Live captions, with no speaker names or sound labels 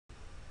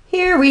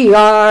Here we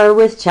are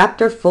with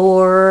Chapter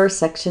 4,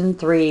 Section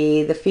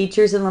 3, the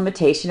features and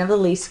limitation of the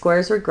least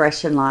squares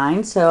regression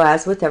line. So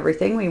as with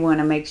everything, we want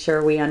to make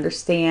sure we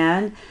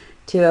understand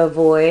to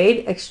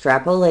avoid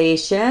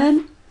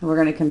extrapolation. We're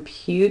going to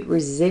compute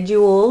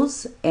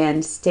residuals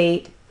and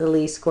state the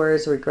least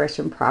squares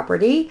regression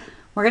property.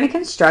 We're going to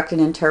construct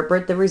and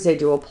interpret the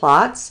residual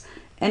plots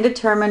and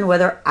determine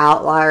whether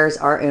outliers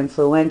are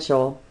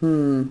influential.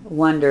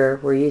 Wonder,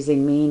 we're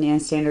using mean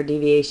and standard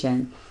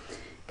deviation.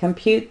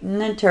 Compute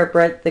and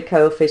interpret the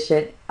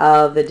coefficient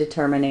of the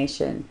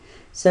determination.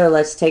 So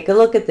let's take a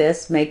look at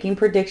this. Making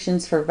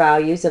predictions for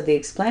values of the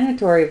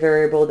explanatory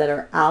variable that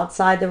are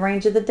outside the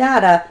range of the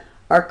data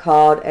are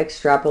called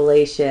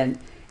extrapolation.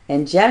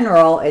 In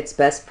general, it's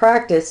best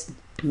practice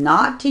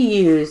not to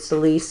use the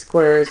least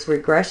squares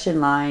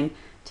regression line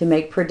to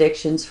make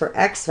predictions for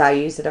x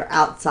values that are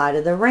outside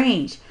of the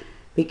range,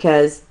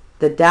 because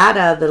the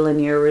data of the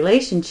linear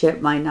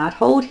relationship might not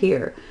hold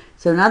here.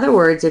 So in other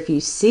words, if you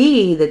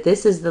see that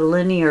this is the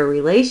linear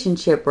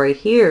relationship right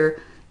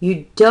here,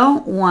 you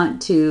don't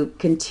want to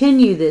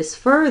continue this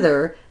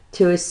further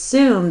to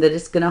assume that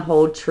it's going to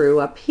hold true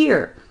up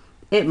here.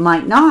 It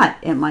might not.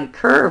 It might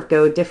curve,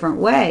 go a different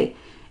way.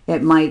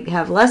 It might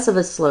have less of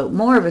a slope,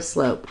 more of a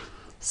slope.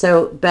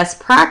 So best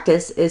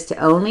practice is to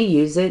only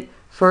use it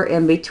for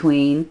in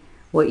between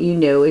what you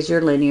know is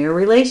your linear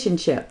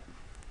relationship.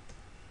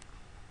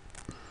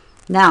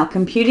 Now,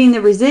 computing the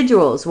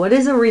residuals. What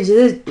is a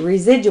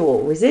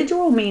residual?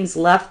 Residual means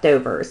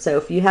leftover. So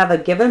if you have a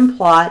given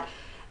plot,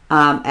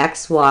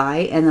 x,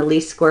 y, and the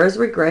least squares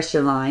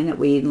regression line that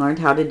we learned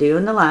how to do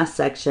in the last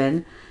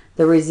section,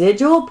 the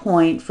residual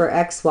point for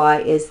x, y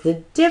is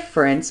the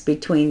difference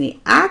between the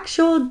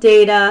actual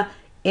data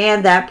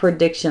and that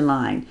prediction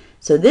line.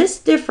 So this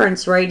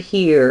difference right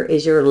here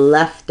is your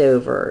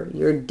leftover,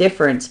 your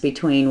difference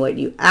between what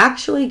you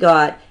actually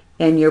got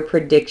and your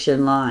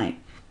prediction line.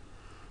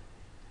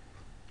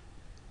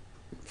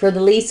 For the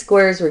least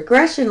squares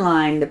regression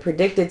line, the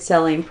predicted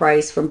selling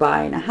price from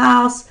buying a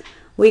house,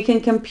 we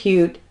can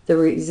compute the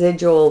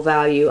residual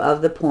value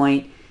of the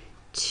point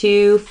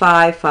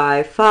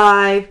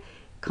 2555,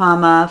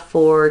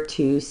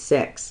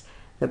 426.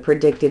 The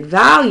predicted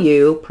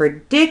value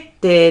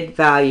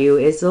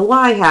is the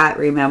y-hat,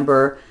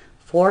 remember,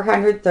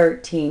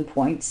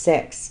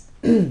 413.6.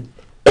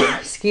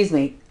 Excuse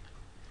me.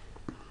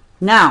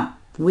 Now,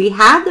 we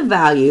had the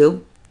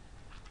value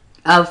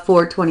of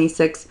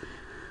 426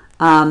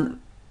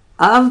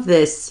 of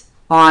this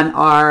on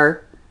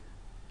our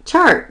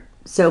chart.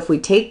 So if we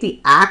take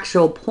the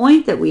actual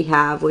point that we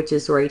have, which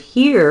is right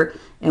here,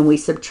 and we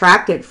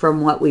subtract it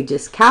from what we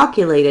just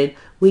calculated,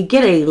 we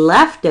get a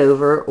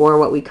leftover, or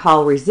what we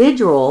call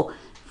residual,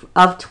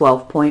 of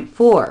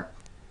 12.4.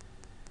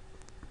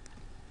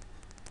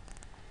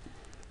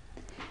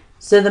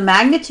 So the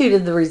magnitude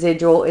of the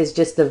residual is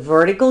just the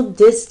vertical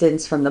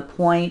distance from the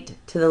point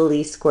to the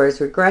least squares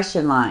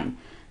regression line.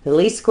 The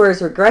least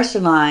squares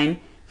regression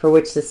line, for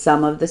which the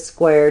sum of the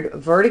squared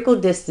vertical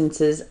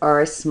distances are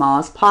as small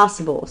as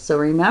possible. So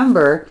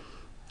remember,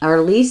 our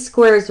least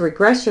squares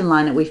regression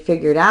line that we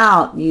figured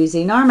out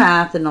using our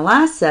math in the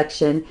last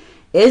section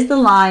is the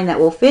line that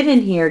will fit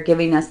in here,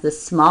 giving us the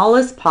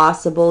smallest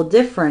possible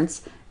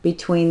difference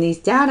between these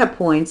data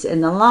points in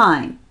the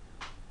line.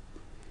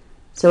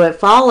 So it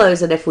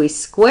follows that if we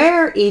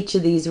square each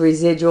of these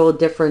residual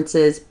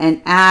differences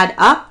and add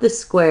up the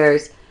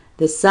squares,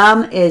 the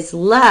sum is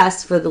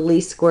less for the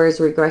least squares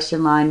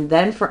regression line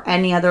than for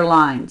any other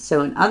line.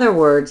 So in other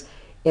words,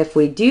 if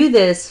we do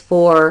this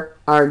for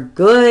our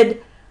good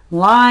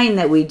line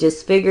that we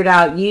just figured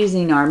out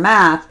using our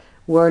math,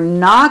 we're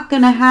not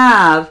going to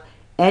have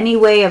any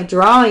way of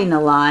drawing the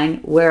line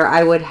where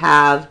I would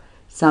have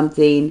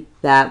something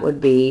that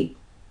would be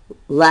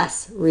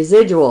less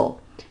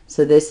residual.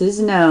 So this is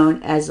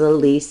known as the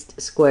least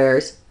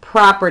squares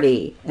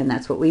property, and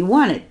that's what we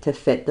want it to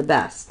fit the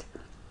best.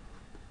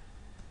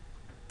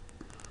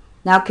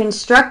 Now,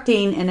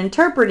 constructing and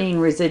interpreting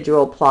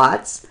residual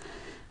plots.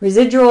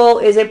 Residual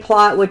is a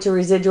plot which the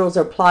residuals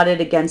are plotted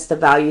against the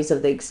values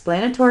of the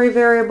explanatory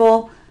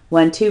variable.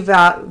 When two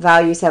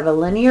values have a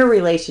linear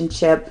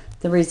relationship,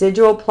 the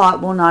residual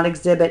plot will not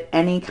exhibit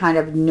any kind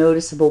of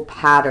noticeable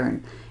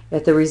pattern.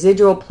 If the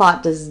residual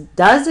plot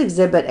does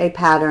exhibit a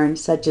pattern,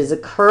 such as a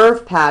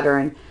curve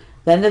pattern,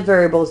 then the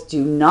variables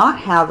do not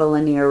have a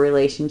linear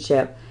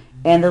relationship,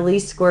 and the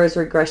least squares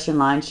regression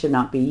line should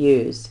not be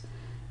used.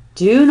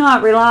 Do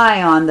not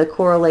rely on the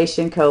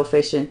correlation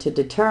coefficient to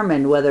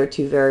determine whether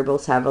two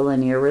variables have a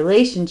linear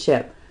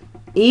relationship.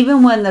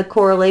 Even when the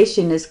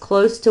correlation is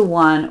close to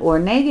 1 or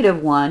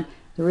 -1,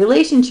 the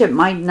relationship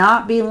might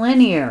not be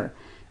linear.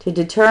 To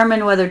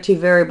determine whether two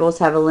variables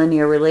have a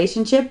linear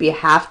relationship, you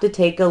have to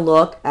take a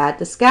look at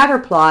the scatter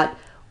plot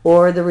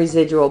or the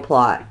residual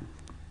plot.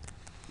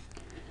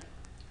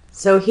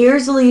 So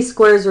here's the least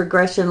squares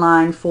regression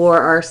line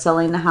for our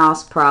selling the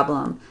house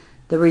problem.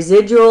 The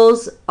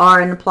residuals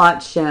are in the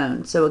plot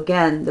shown. So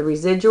again, the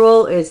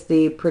residual is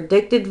the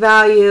predicted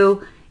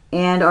value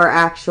and our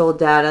actual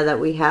data that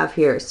we have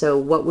here. So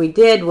what we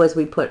did was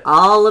we put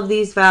all of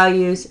these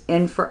values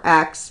in for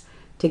X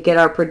to get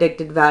our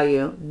predicted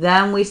value.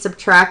 Then we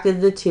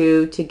subtracted the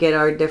two to get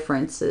our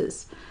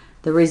differences.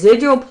 The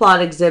residual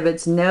plot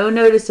exhibits no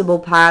noticeable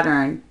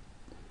pattern,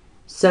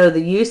 so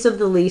the use of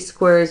the least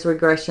squares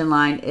regression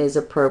line is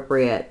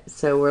appropriate.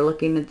 So we're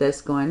looking at this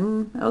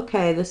going,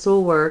 okay, this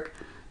will work.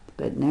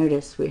 But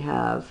notice we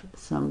have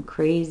some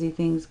crazy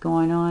things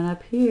going on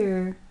up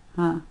here.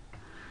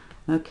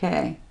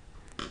 Okay.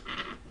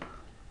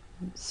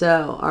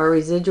 So our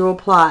residual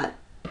plot,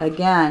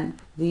 again,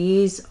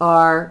 these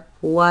are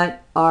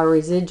what our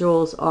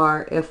residuals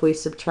are if we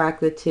subtract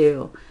the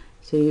two.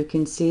 So you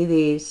can see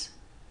these.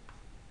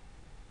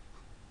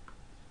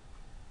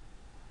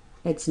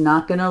 It's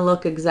not going to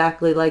look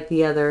exactly like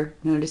the other.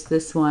 Notice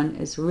this one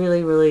is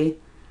really, really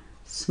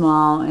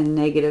small and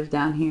negative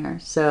down here.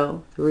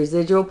 So the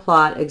residual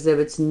plot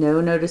exhibits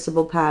no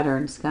noticeable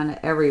patterns kind of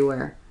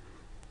everywhere.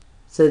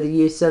 So the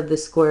use of the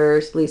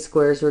squares, least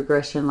squares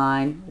regression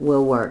line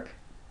will work.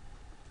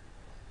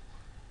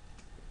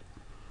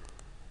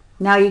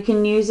 Now you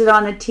can use it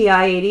on a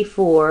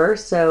TI-84.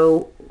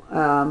 So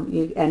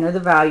you enter the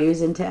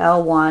values into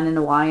L1 and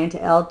the Y into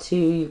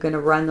L2. You're going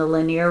to run the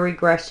linear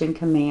regression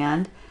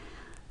command.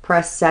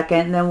 Press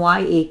second, then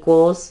Y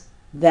equals,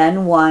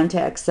 then 1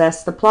 to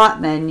access the plot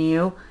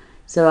menu.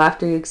 So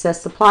after you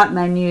access the plot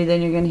menu,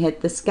 then you're going to hit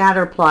the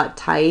scatter plot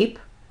type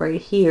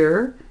right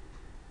here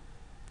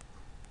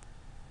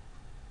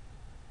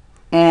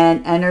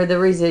and enter the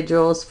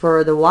residuals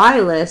for the Y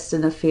list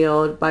in the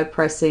field by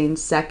pressing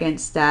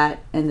second stat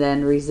and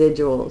then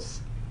residuals.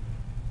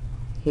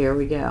 Here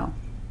we go.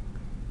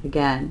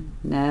 Again,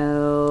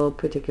 no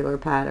particular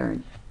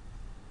pattern.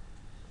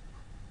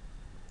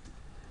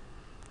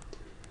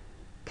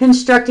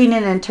 Constructing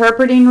and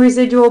interpreting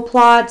residual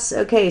plots.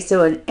 Okay,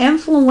 so an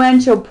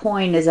influential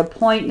point is a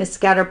point in a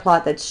scatter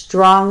plot that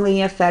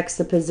strongly affects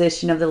the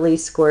position of the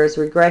least squares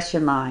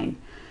regression line.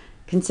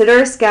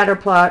 Consider a scatter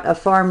plot of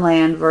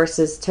farmland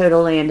versus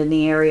total land in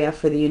the area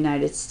for the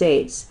United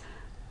States.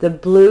 The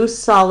blue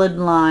solid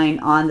line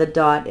on the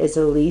dot is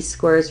a least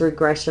squares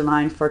regression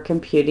line for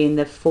computing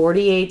the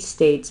 48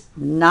 states,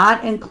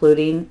 not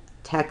including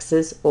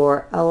Texas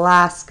or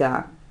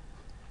Alaska.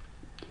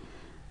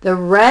 The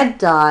red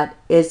dot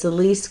is the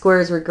least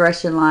squares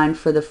regression line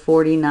for the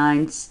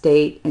 49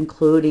 state,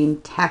 including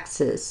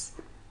Texas.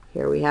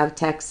 Here we have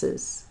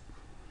Texas.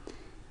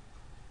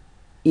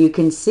 You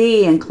can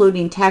see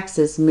including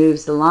Texas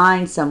moves the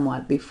line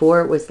somewhat.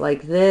 Before it was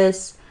like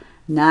this.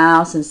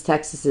 Now, since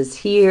Texas is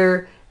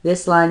here,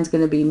 this line is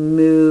going to be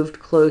moved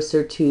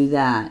closer to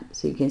that.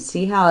 So you can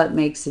see how it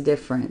makes a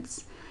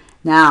difference.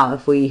 Now,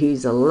 if we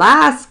use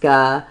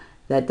Alaska,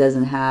 that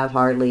doesn't have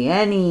hardly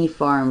any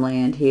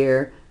farmland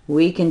here,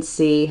 we can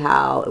see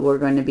how we're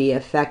going to be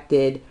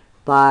affected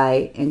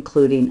by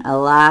including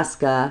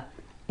Alaska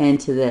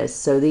into this.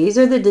 So these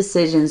are the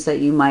decisions that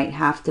you might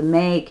have to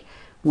make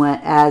when,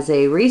 as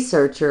a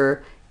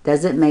researcher,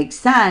 does it make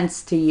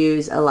sense to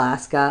use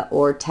Alaska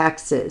or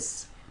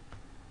Texas?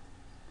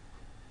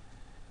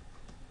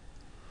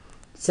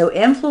 So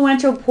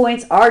influential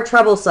points are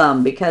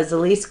troublesome because the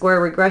least square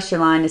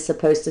regression line is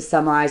supposed to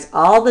summarize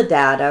all the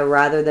data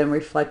rather than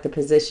reflect the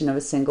position of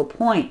a single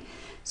point.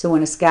 So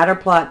when a scatter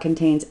plot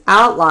contains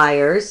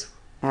outliers,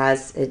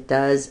 as it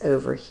does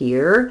over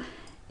here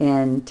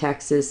in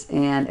Texas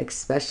and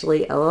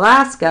especially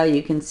Alaska,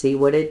 you can see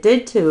what it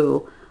did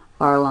to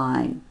our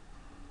line.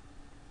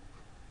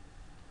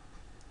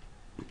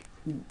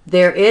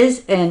 There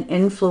is an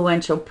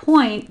influential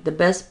point. The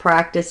best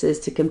practice is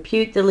to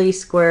compute the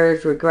least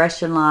squares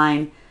regression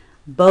line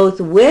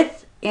both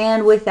with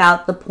and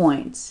without the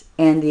points,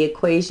 and the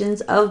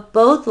equations of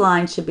both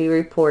lines should be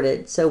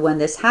reported. So when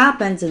this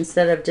happens,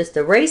 instead of just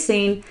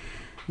erasing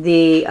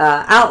the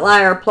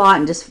outlier plot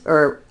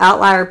and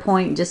outlier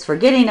point and just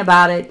forgetting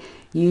about it,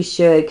 you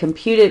should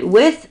compute it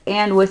with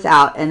and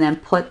without, and then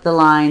put the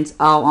lines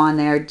all on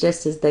there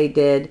just as they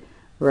did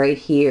right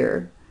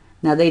here.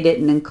 Now they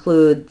didn't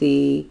include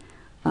the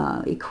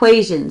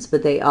equations,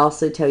 but they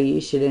also tell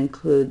you should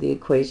include the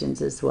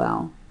equations as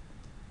well.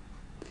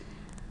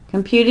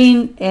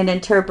 Computing and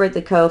interpret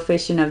the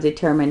coefficient of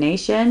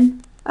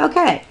determination.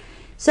 Okay,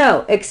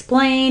 so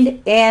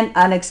explained and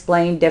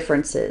unexplained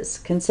differences.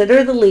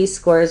 Consider the least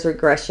squares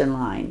regression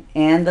line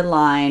and the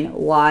line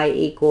y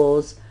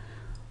equals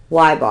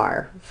y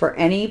bar for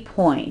any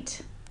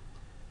point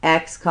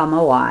x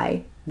comma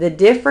y. The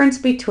difference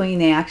between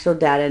the actual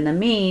data and the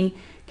mean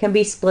can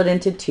be split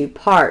into two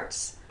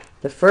parts.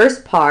 The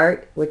first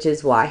part, which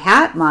is y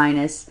hat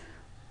minus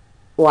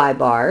y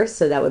bar,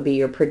 so that would be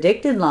your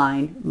predicted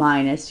line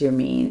minus your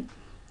mean,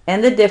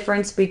 and the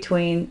difference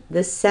between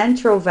the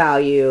central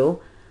value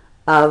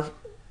of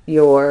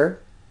your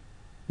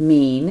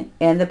mean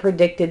and the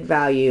predicted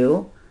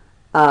value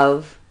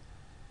of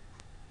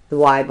the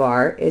y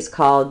bar is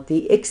called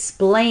the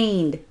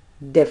explained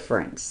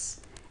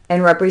difference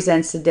and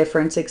represents the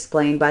difference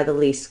explained by the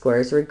least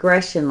squares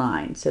regression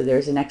line. So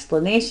there's an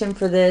explanation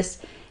for this,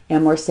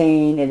 and we're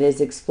saying it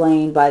is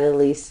explained by the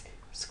least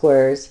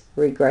squares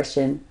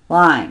regression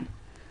line.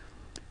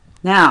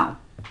 Now,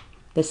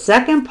 the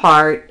second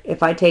part,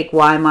 if I take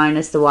y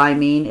minus the y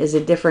mean, is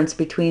a difference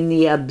between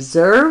the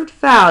observed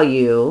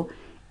value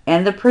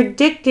and the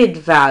predicted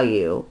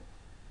value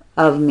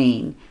of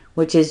mean,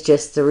 which is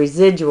just the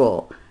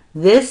residual.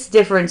 This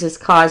difference is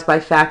caused by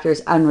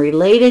factors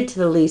unrelated to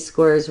the least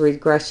squares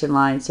regression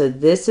line, so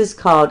this is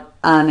called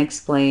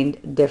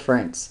unexplained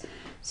difference.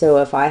 So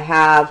if I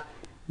have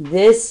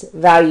this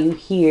value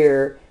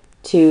here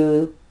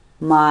to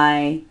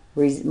my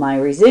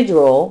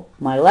residual,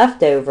 my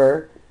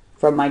leftover,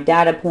 from my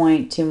data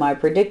point to my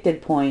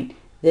predicted point,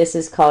 this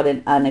is called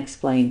an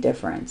unexplained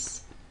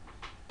difference.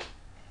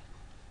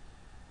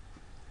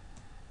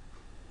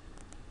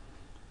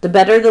 The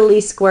better the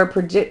least square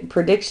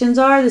predictions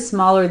are, the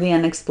smaller the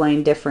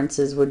unexplained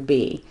differences would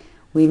be.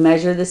 We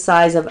measure the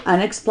size of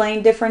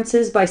unexplained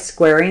differences by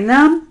squaring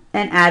them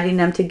and adding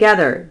them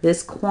together.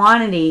 This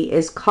quantity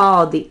is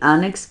called the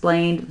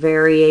unexplained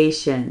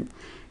variation.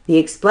 The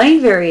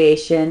explained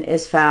variation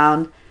is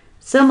found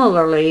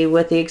similarly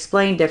with the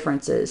explained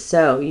differences.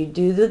 So you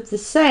do the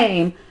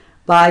same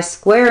by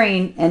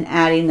squaring and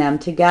adding them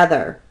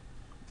together.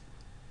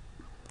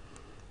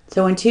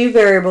 So when two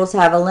variables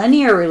have a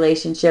linear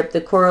relationship,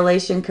 the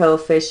correlation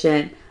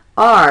coefficient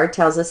R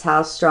tells us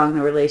how strong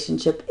the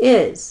relationship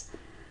is.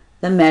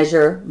 The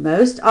measure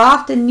most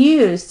often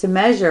used to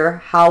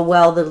measure how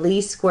well the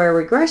least square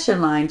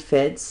regression line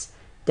fits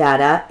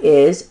data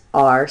is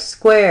R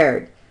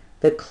squared.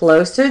 The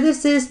closer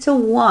this is to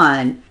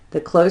 1,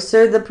 the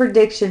closer the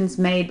predictions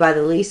made by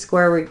the least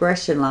square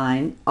regression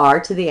line are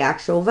to the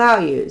actual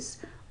values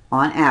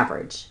on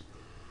average.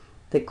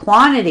 The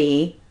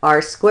quantity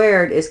R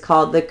squared is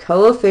called the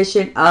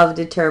coefficient of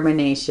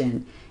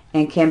determination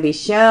and can be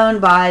shown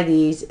by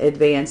these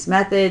advanced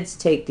methods.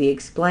 Take the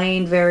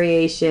explained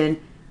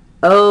variation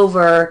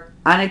over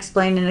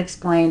unexplained and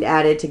explained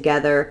added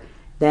together,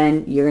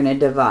 then you're going to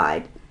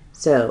divide.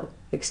 So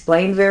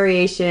explained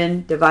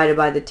variation divided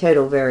by the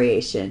total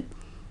variation.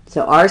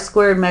 So R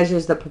squared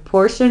measures the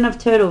proportion of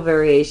total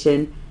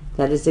variation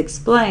that is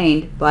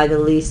explained by the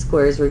least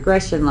squares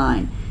regression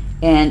line.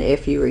 And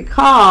if you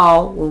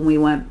recall, when we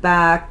went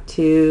back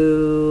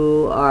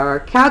to our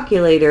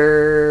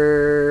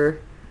calculator,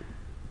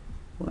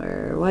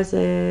 where was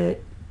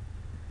it?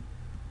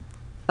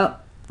 Oh,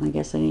 I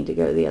guess I need to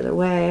go the other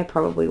way. I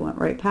probably went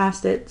right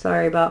past it.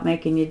 Sorry about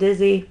making you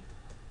dizzy.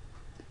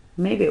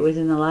 Maybe it was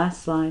in the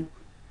last slide.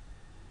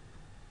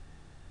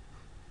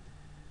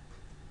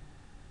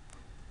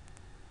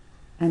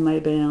 It might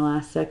have been in the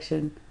last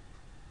section.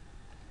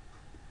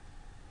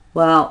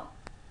 Well,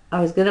 I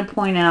was going to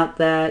point out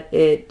that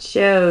it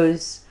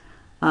shows,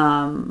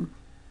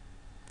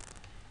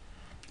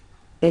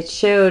 it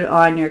showed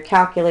on your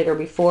calculator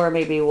before.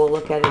 Maybe we'll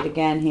look at it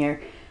again here,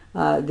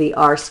 the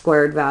R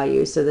squared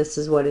value. So this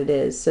is what it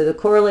is. So the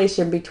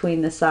correlation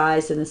between the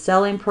size and the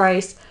selling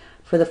price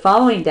for the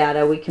following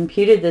data, we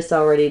computed this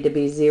already to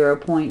be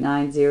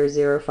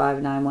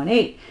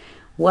 0.9005918.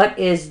 What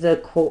is the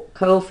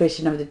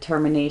coefficient of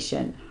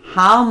determination?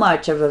 How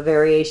much of a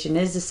variation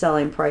is the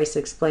selling price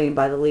explained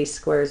by the least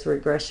squares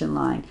regression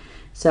line?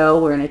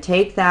 So we're going to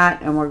take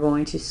that and we're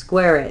going to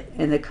square it.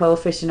 And the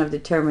coefficient of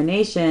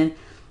determination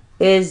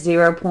is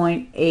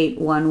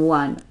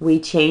 0.811.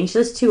 We change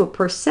this to a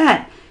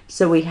percent.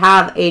 So we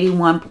have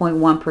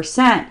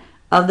 81.1%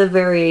 of the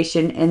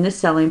variation in the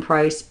selling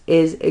price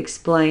is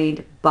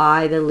explained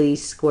by the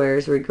least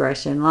squares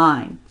regression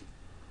line.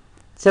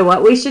 So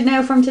what we should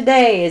know from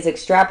today is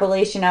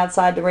extrapolation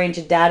outside the range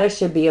of data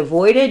should be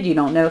avoided. You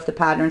don't know if the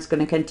pattern is going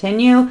to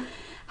continue.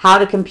 How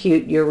to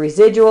compute your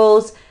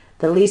residuals,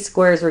 the least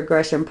squares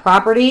regression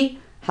property,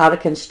 how to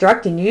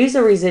construct and use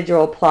a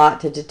residual plot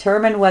to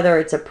determine whether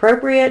it's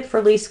appropriate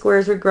for least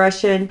squares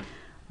regression,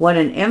 what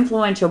an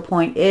influential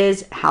point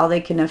is, how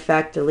they can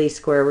affect the least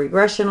square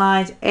regression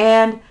lines,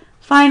 and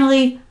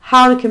finally,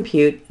 how to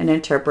compute and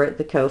interpret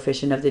the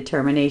coefficient of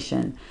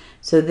determination.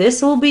 So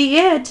this will be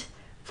it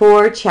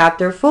for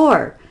chapter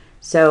 4.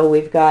 So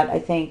we've got, I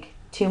think,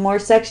 2 more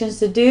sections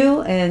to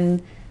do,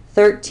 and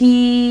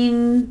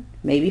 13,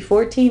 maybe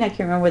 14. I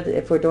can't remember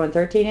if we're doing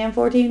 13 and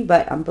 14,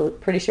 but I'm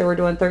pretty sure we're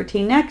doing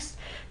 13 next.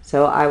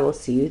 So I will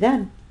see you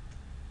then.